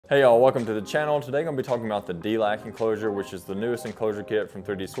Hey y'all, welcome to the channel. Today I'm going to be talking about the DELACK Enclosure, which is the newest enclosure kit from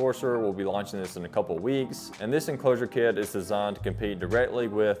 3D Sourcerer. We'll be launching this in a couple of weeks. And this enclosure kit is designed to compete directly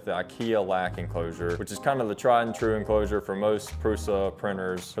with the IKEA LACK Enclosure, which is kind of the tried and true enclosure for most Prusa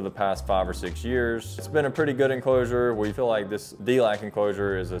printers for the past 5 or 6 years. It's been a pretty good enclosure. We feel like this DELACK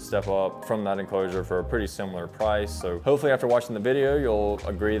enclosure is a step up from that enclosure for a pretty similar price. So hopefully after watching the video, you'll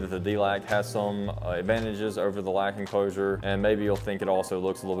agree that the DELACK has some advantages over the LACK enclosure, and maybe you'll think it also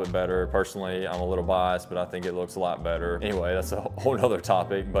looks a little bit better. Personally, I'm a little biased, but I think it looks a lot better. Anyway, that's a whole nother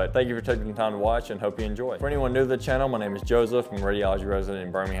topic, but thank you for taking the time to watch and hope you enjoy. For anyone new to the channel, my name is Joseph. I'm a radiology resident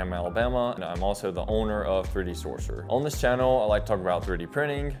in Birmingham, Alabama, and I'm also the owner of 3D Sourcerer. On this channel, I like to talk about 3D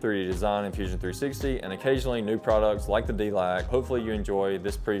printing, 3D design in Fusion 360, and occasionally new products like the DELACK. Hopefully you enjoy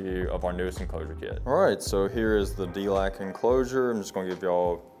this preview of our newest enclosure kit. All right, so here is the DELACK enclosure. I'm just gonna give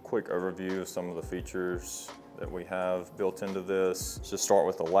y'all a quick overview of some of the features that we have built into this. Let's just start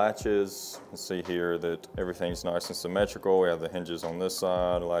with the latches. You can see here that everything's nice and symmetrical. We have the hinges on this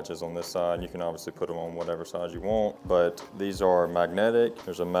side, latches on this side. You can obviously put them on whatever side you want, but these are magnetic.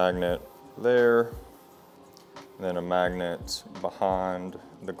 There's a magnet there, and then a magnet behind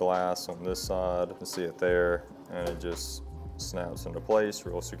the glass on this side. You can see it there, and it just snaps into place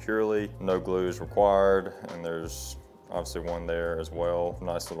real securely. No glue is required, and there's obviously one there as well.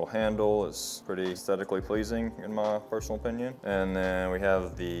 Nice little handle. It's pretty aesthetically pleasing in my personal opinion. And then we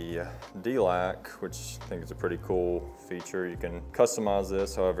have the DELACK, which I think is a pretty cool feature. You can customize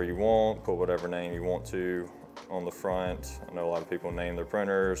this however you want, put whatever name you want to on the front. I know a lot of people name their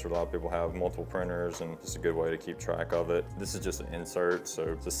printers, or a lot of people have multiple printers, and it's a good way to keep track of it. This is just an insert, so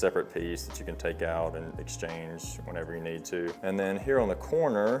it's a separate piece that you can take out and exchange whenever you need to. And then here on the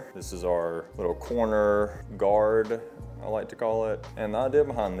corner, this is our little corner guard, I like to call it. And the idea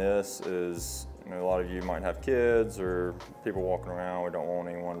behind this is, you know, a lot of you might have kids or people walking around. We don't want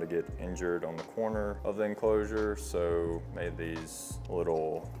anyone to get injured on the corner of the enclosure, so made these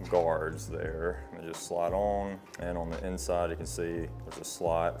little guards there. They just slide on, and on the inside you can see there's a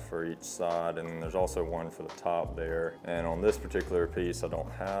slot for each side, and then there's also one for the top there. And on this particular piece I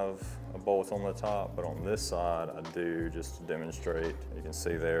don't have a bolt on the top, but on this side I do, just to demonstrate. You can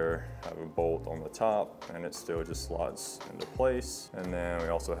see there I have a bolt on the top, and it still just slots into place. And then we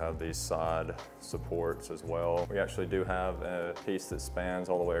also have these side supports as well. We actually do have a piece that spans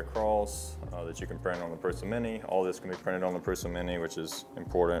all the way across that you can print on the Prusa Mini. All this can be printed on the Prusa Mini, which is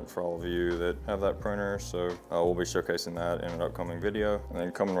important for all of you that have that printer. So we'll be showcasing that in an upcoming video. And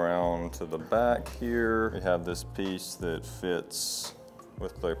then coming around to the back here, we have this piece that fits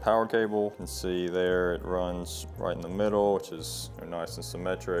with the power cable. You can see there it runs right in the middle, which is nice and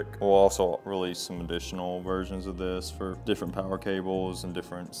symmetric. We'll also release some additional versions of this for different power cables and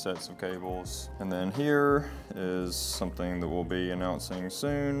different sets of cables. And then here is something that we'll be announcing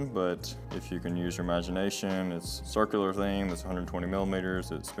soon, but if you can use your imagination, it's a circular thing that's 120 millimeters.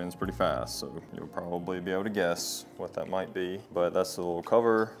 It spins pretty fast, so you'll probably be able to guess what that might be. But that's the little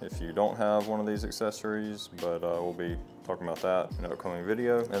cover if you don't have one of these accessories, but we'll be talking about that in an upcoming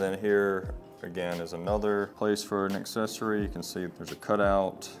video. And then here again is another place for an accessory. You can see there's a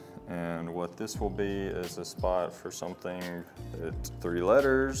cutout, and what this will be is a spot for something that's 3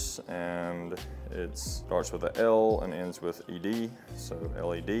 letters, and it starts with an L and ends with ED, so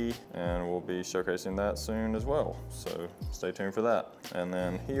LED, and we'll be showcasing that soon as well, so stay tuned for that. And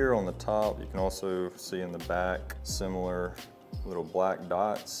then here on the top you can also see in the back similar little black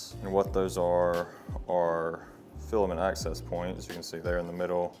dots, and what those are filament access points. You can see there in the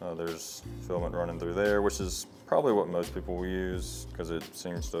middle, there's filament running through there, which is probably what most people will use because it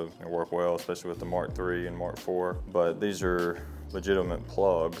seems to work well, especially with the Mark III and Mark IV. But these are legitimate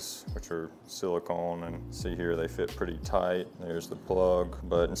plugs, which are silicone, and see here they fit pretty tight. There's the plug,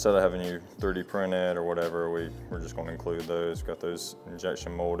 but instead of having you 3D print it or whatever, we're just going to include those. Got those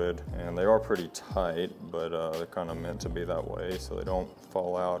injection molded, and they are pretty tight, but they're kind of meant to be that way so they don't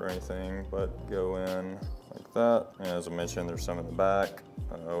fall out or anything, but go in like that. And as I mentioned, there's some in the back.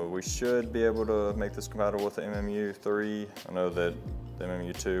 We should be able to make this compatible with the MMU3. I know that the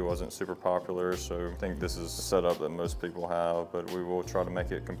MMU2 wasn't super popular, so I think this is a setup that most people have, but we will try to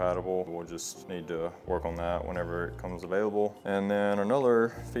make it compatible. We'll just need to work on that whenever it comes available. And then another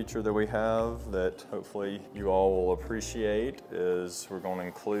feature that we have that hopefully you all will appreciate is we're going to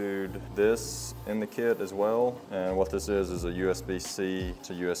include this in the kit as well. And what this is a USB-C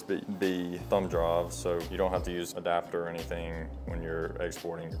to USB-B thumb drive, so you don't have to use adapter or anything when you're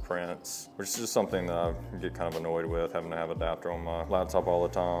exporting your prints, which is just something that I get kind of annoyed with, having to have adapter on my laptop all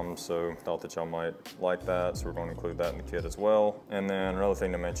the time, so thought that y'all might like that, so we're going to include that in the kit as well. And then another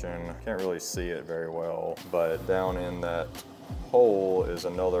thing to mention, can't really see it very well, but down in that hole is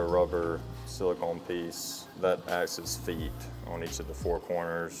another rubber silicone piece that acts as feet on each of the 4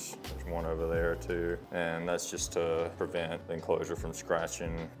 corners. There's one over there too. And that's just to prevent the enclosure from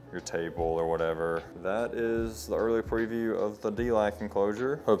scratching your table or whatever. That is the early preview of the DELACK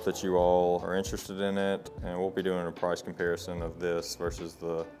enclosure. Hope that you all are interested in it, and we'll be doing a price comparison of this versus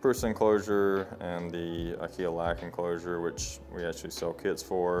the Prusa enclosure and the IKEA LACK enclosure, which we actually sell kits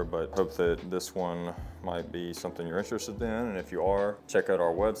for, but hope that this one might be something you're interested in. And if you are, check out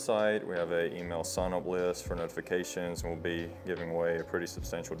our website. We have an email sign-up list for notifications, and we'll be giving away a pretty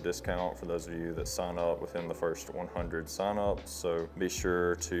substantial discount for those of you that sign up within the first 100 sign-ups. So be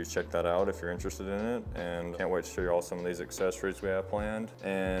sure to check that out if you're interested in it, and can't wait to show you all some of these accessories we have planned.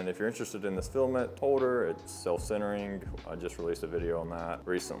 And if you're interested in this filament holder, it's self-centering. I just released a video on that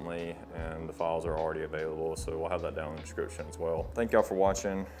recently, and the files are already available, so we'll have that down in the description as well. Thank y'all for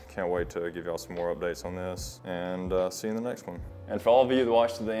watching. Can't wait to give y'all some more updates on this, and see you in the next one. And for all of you that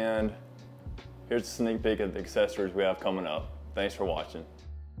watched to the end, here's a sneak peek at the accessories we have coming up. Thanks for watching.